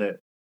soapy than it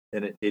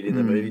did in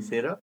the movie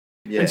theatre.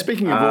 Yeah. And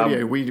speaking of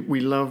audio, we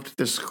loved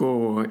the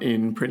score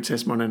in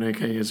Princess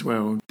Mononoke as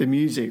well. The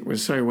music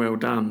was so well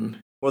done.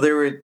 Well, there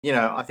were,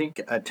 I think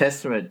a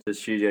testament to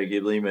Studio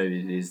Ghibli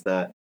movies is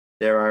that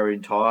there are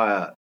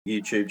entire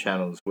YouTube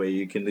channels where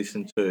you can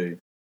listen to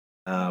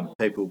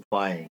people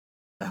playing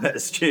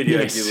Studio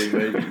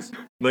Ghibli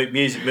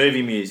movies,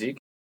 movie music,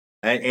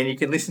 and you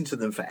can listen to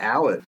them for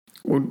hours.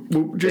 Well,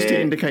 just to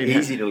indicate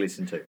easy to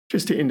listen to.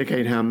 Just to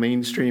indicate how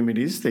mainstream it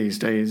is these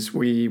days,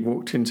 we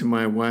walked into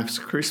my wife's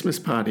Christmas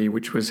party,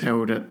 which was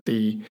held at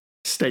the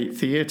State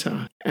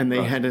Theatre, and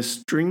they had a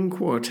string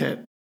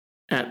quartet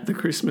at the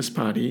Christmas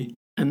party,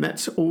 and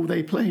that's all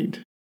they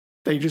played.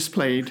 They just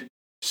played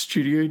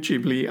Studio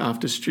Ghibli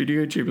after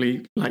Studio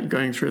Ghibli, like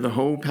going through the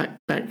whole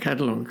back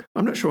catalogue.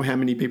 I'm not sure how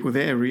many people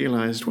there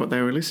realised what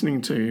they were listening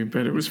to,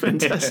 but it was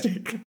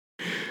fantastic.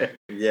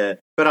 Yeah,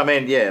 but I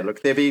mean,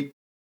 look,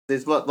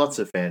 there's lots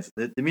of fans.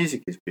 The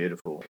music is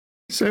beautiful.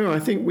 So I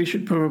think we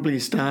should probably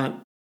start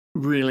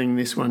reeling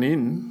this one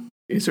in.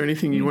 Is there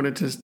anything you wanted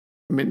to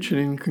mention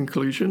in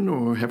conclusion,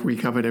 or have we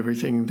covered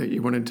everything that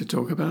you wanted to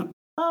talk about?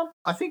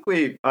 I think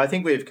we've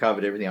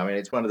covered everything. I mean,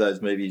 it's one of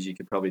those movies you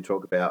could probably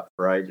talk about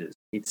for ages.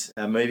 It's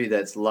a movie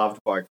that's loved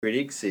by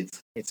critics.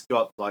 It's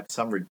got like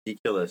some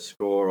ridiculous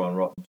score on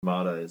Rotten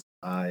Tomatoes.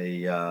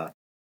 I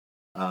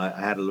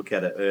had a look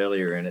at it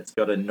earlier, and it's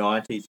got a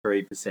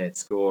 93%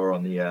 score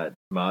on the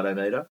tomato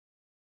meter.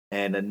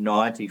 and a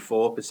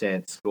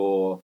 94%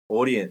 score,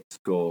 audience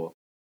score,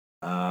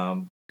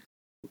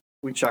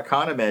 which I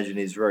can't imagine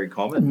is very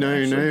common. No,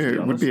 actually, to be it would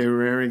honest. be a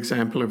rare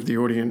example of the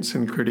audience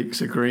and critics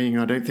agreeing.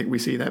 I don't think we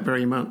see that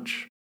very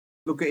much.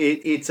 Look,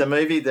 it's a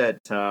movie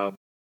that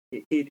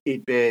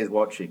it bears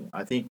watching.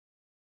 I think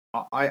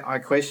I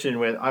question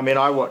when. I mean,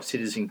 I watched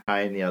Citizen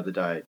Kane the other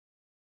day,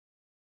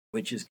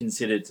 which is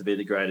considered to be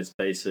the greatest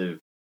piece of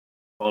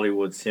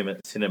Hollywood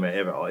cinema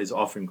ever. Is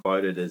often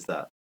quoted as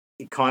that.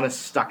 It kind of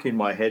stuck in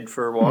my head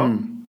for a while,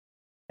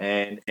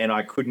 and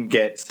I couldn't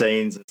get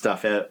scenes and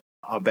stuff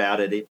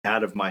about it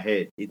out of my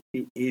head.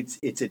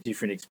 It's a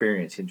different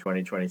experience in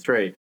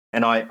 2023,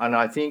 and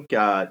I think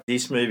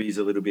this movie is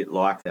a little bit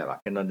like that. I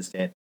can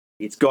understand.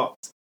 It's got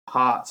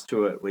parts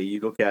to it where you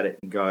look at it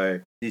and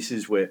go, this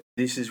is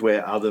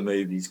where other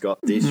movies got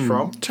this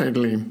from.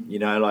 Totally. You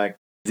know, like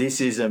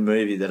this is a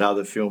movie that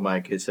other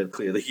filmmakers have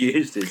clearly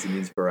used as an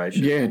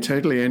inspiration. Yeah,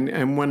 totally.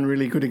 And one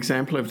really good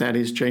example of that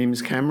is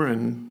James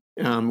Cameron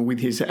with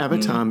his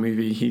Avatar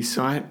movie. He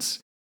cites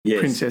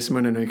Princess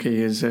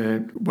Mononoke as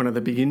one of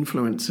the big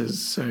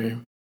influences. So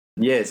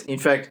yes, in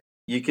fact,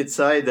 you could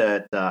say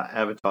that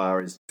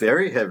Avatar is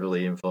very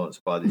heavily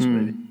influenced by this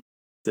movie.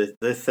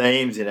 The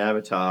themes in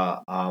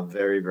Avatar are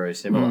very, very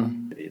similar.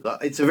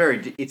 It's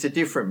a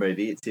different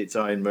movie. It's its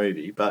own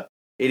movie, but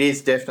it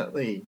is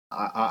definitely.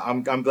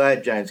 I'm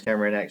glad James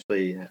Cameron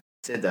actually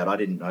said that. I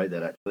didn't know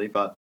that actually,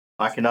 but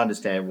I can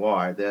understand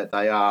why that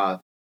they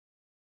are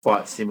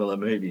quite similar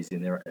movies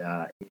in their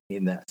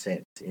in that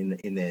sense,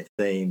 in their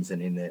themes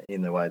and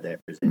in the way they're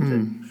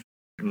presented.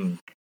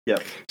 Yeah.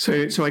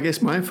 So I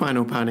guess my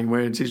final parting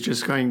words is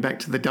just going back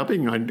to the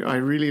dubbing. I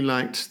really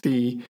liked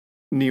the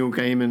Neil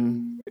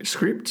Gaiman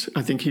script.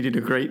 I think he did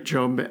a great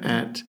job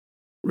at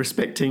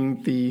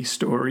respecting the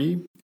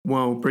story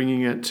while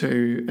bringing it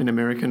to an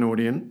American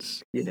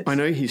audience. Yes. I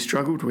know he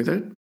struggled with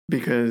it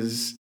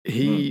because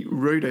he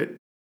wrote it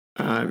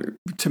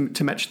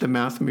to match the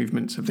mouth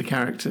movements of the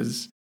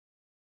characters.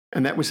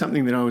 And that was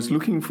something that I was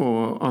looking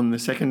for on the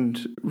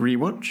second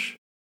rewatch.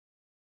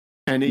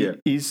 And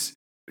it is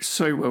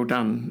so well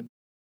done.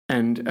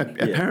 And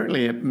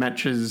apparently it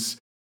matches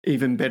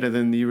even better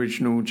than the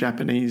original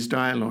Japanese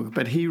dialogue.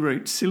 But he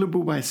wrote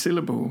syllable by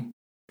syllable.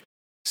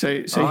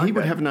 So he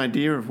would have an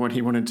idea of what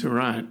he wanted to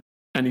write,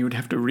 and he would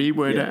have to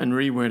reword it and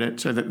reword it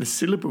so that the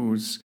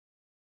syllables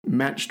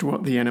matched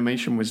what the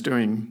animation was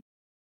doing.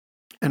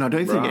 And I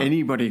don't think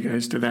anybody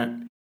goes to that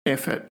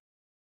effort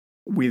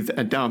with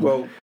a dub.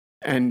 Well,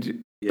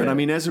 but I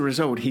mean, as a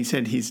result, he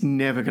said he's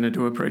never going to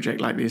do a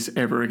project like this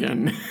ever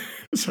again.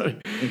 So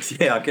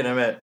yeah,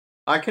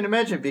 I can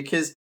imagine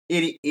because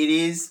it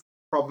is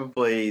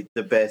probably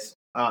the best.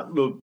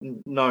 Look,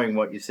 knowing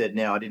what you said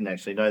now, I didn't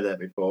actually know that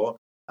before.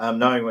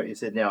 Knowing what you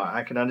said now,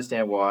 I can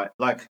understand why.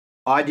 Like,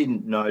 I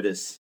didn't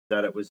notice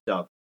that it was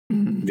dubbed, to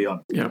be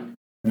honest. Yeah.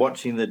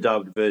 Watching the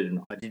dubbed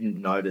version, I didn't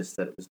notice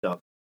that it was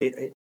dubbed.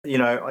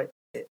 In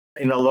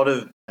a lot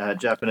of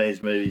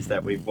Japanese movies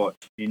that we've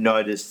watched, you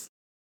notice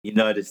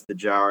the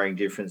jarring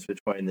difference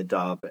between the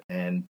dub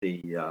and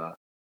the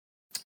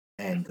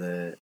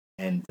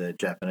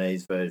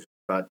Japanese version.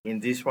 But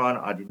in this one,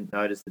 I didn't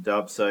notice the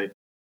dub. So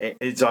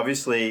he's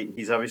obviously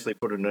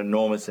put an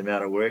enormous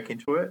amount of work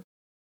into it.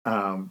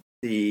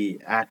 The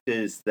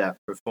actors that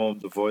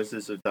performed the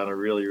voices have done a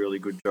really, really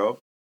good job,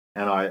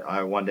 and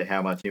I wonder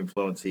how much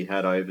influence he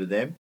had over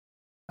them.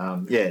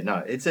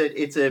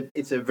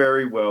 It's a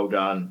very well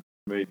done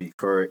movie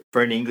for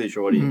an English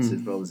audience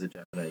as well as a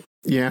Japanese.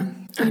 Yeah,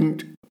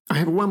 and I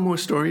have one more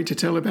story to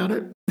tell about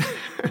it,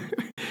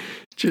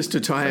 just to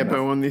tie a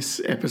bow on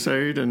this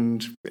episode,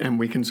 and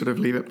we can sort of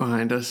leave it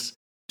behind us.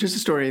 Just a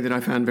story that I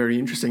found very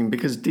interesting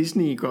because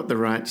Disney got the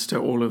rights to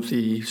all of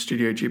the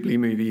Studio Ghibli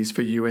movies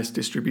for US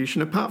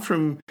distribution, apart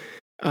from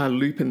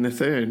Lupin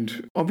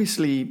III.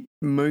 Obviously,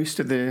 most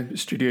of the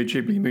Studio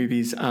Ghibli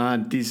movies are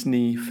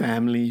Disney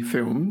family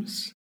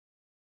films.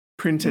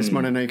 Princess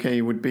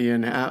Mononoke would be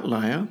an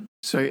outlier.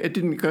 So it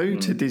didn't go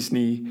to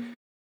Disney.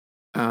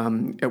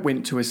 It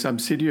went to a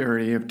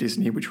subsidiary of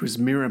Disney, which was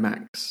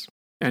Miramax.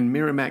 And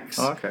Miramax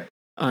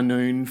are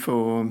known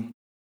for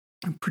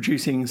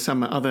producing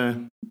some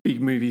other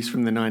big movies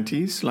from the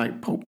 90s,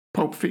 like Pulp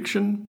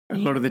Fiction, a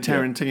lot of the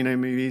Tarantino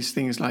movies,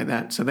 things like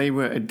that. So they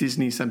were a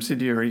Disney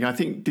subsidiary. I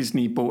think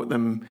Disney bought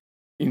them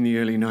in the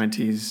early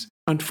 90s.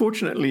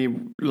 Unfortunately,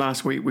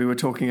 last week we were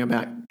talking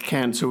about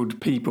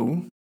cancelled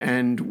people,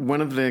 and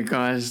one of the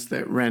guys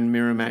that ran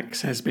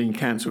Miramax has been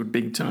cancelled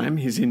big time.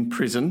 He's in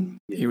prison.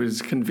 He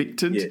was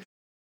convicted.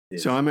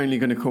 Yes. So I'm only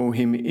going to call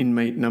him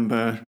inmate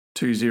number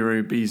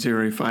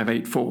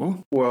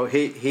 20B0584. Well,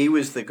 he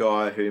was the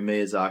guy who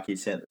Miyazaki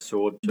sent the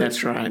sword to.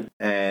 That's right.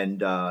 And,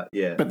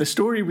 But the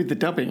story with the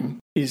dubbing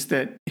is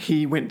that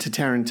he went to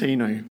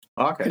Tarantino.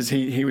 Okay. Because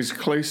he was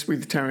close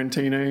with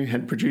Tarantino,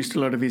 had produced a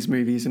lot of his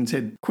movies, and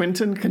said,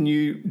 Quentin, can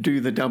you do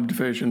the dubbed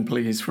version,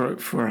 please,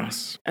 for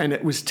us? And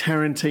it was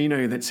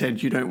Tarantino that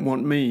said, you don't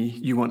want me,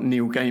 you want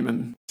Neil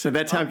Gaiman. So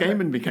that's how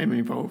Gaiman became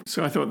involved.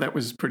 So I thought that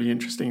was pretty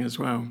interesting as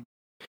well.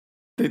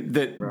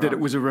 That it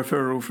was a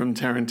referral from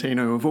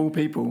Tarantino, of all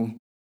people,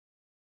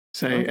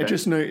 So Okay.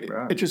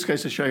 it just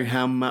goes to show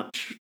how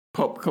much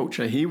pop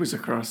culture he was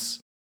across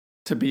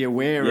to be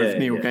aware Yeah, of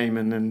Neil yeah.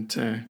 Gaiman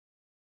and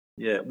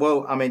Yeah,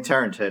 well, I mean,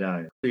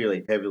 Tarantino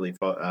clearly heavily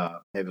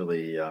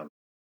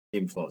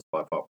influenced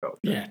by pop culture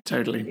yeah,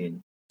 totally.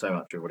 in so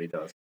much of what he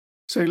does.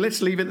 So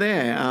let's leave it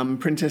there.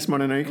 Princess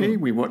Mononoke.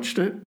 We watched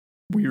it.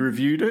 We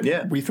reviewed it.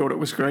 Yeah. We thought it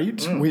was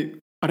great.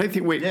 I don't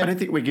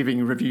think we're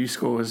giving review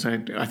scores. I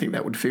think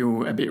that would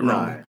feel a bit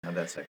wrong. No,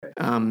 that's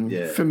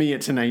okay. For me,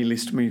 it's an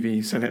A-list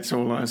movie, so that's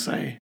all I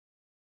say.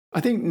 I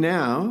think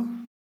now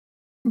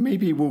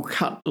maybe we'll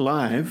cut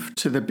live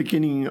to the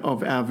beginning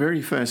of our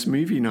very first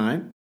movie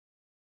night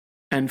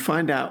and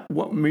find out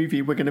what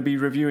movie we're going to be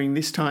reviewing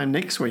this time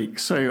next week.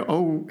 So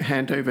I'll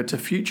hand over to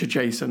future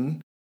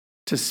Jason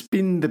to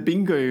spin the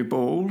bingo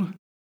ball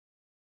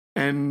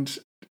and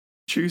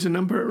choose a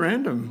number at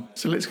random.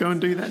 So let's go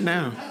and do that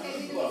now.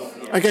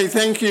 Okay,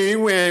 thank you.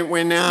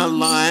 We're now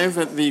live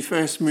at the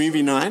first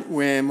movie night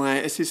where my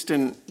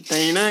assistant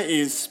Dana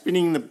is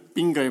spinning the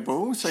bingo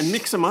ball. So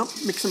mix them up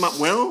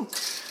well.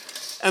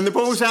 And the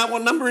ball's out.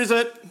 What number is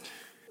it?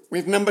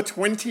 With number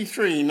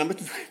 23. Number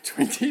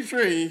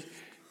 23.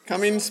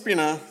 Come in,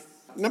 spinner.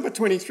 Number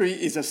 23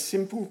 is A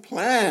Simple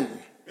Plan.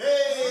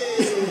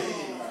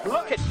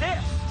 Look at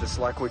this. Just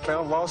like we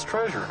found lost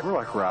treasure. We're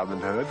like Robin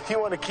Hood. You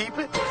want to keep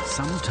it?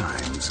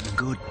 Sometimes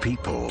good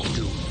people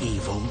do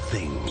evil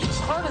things.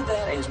 Part of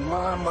that is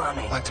my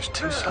money. Like there's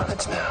two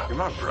sides now. You're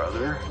my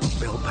brother.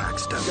 Bill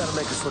Paxton. You gotta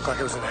make this look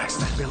like it was an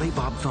accident. Billy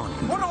Bob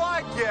Thornton. What do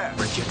I get?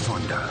 Bridget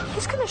Fonda.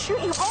 He's gonna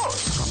shoot you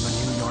both. From the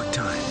New York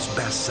Times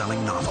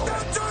best-selling novel. Do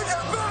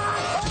your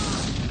back!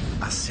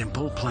 A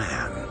Simple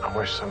Plan. I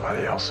wish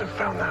somebody else had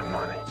found that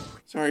money.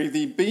 Sorry,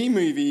 the B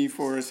movie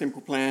for A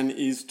Simple Plan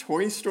is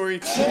Toy Story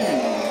 2.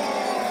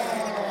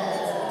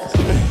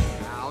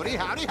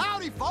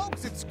 Howdy,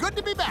 folks. It's good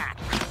to be back.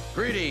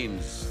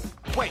 Greetings.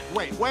 Wait.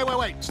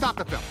 Stop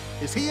the film.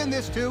 Is he in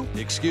this too?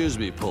 Excuse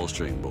me,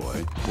 pull-string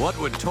boy. What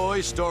would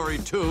Toy Story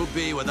 2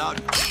 be without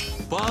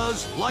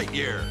Buzz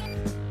Lightyear?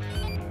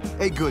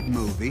 A good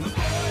movie.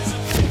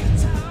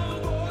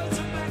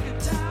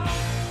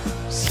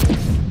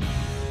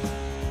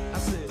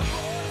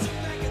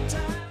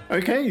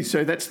 Okay,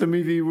 so that's the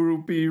movie we'll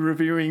be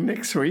reviewing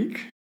next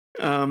week.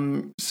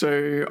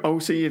 So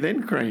I'll see you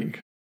then, Craig.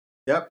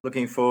 Yep,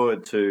 looking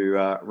forward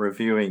to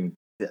reviewing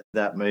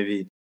that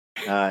movie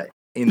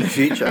in the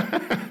future.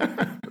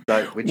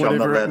 Which I'm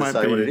not Whatever it allowed to might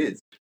say be. what it is.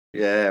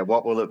 Yeah,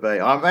 what will it be?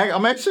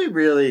 I'm actually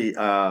really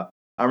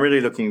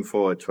looking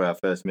forward to our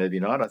first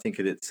movie night. I think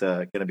it's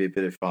going to be a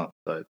bit of fun,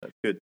 so that's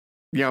good.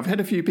 Yeah, I've had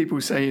a few people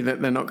say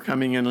that they're not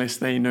coming unless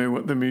they know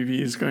what the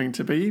movie is going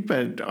to be,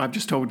 but I've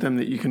just told them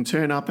that you can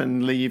turn up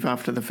and leave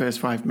after the first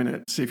 5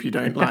 minutes if you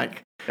don't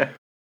like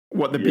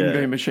what the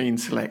bingo machine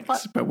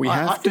selects. But we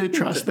have to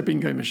trust the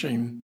bingo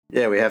machine.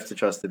 Yeah, we have to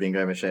trust the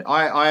bingo machine.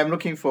 I am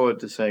looking forward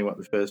to seeing what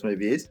the first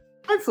movie is.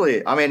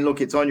 Hopefully, I mean, look,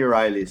 it's on your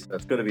A list.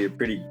 It's got to be a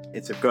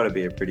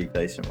pretty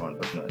decent one,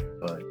 doesn't it?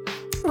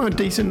 So,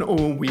 Decent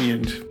or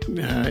weird.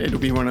 It'll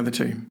be one of the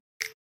two.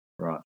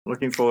 Right.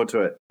 Looking forward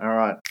to it. All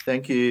right.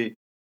 Thank you,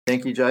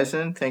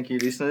 Jason. Thank you,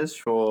 listeners,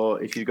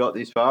 for if you got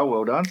this far,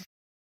 well done.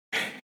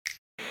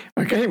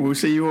 Okay, we'll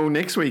see you all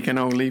next week, and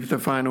I'll leave the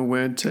final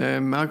word to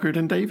Margaret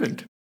and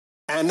David.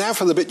 And now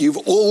for the bit you've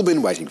all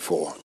been waiting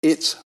for.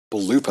 It's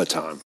blooper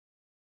time.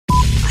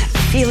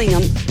 Feeling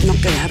I'm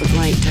not going to have a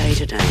great day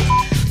today.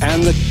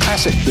 And the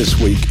classic this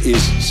week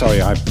is...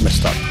 Sorry, I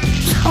messed up.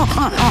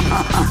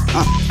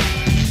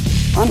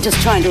 I'm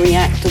just trying to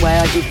react the way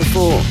I did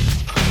before.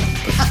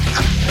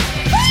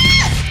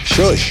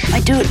 Shush. I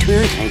do it to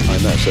irritate you. I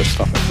know, so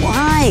stop it.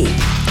 Why?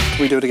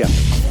 Can we do it again?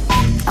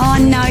 Oh,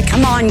 no,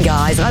 come on,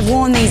 guys. I've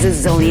worn these a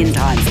zillion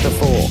times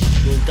before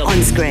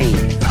on screen.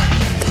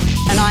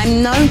 And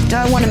I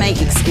don't want to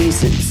make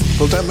excuses.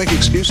 Well, don't make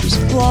excuses.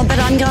 Well, but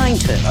I'm going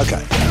to.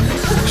 Okay.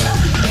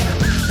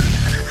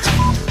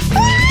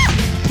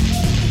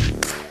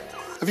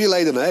 Have you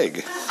laid an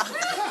egg?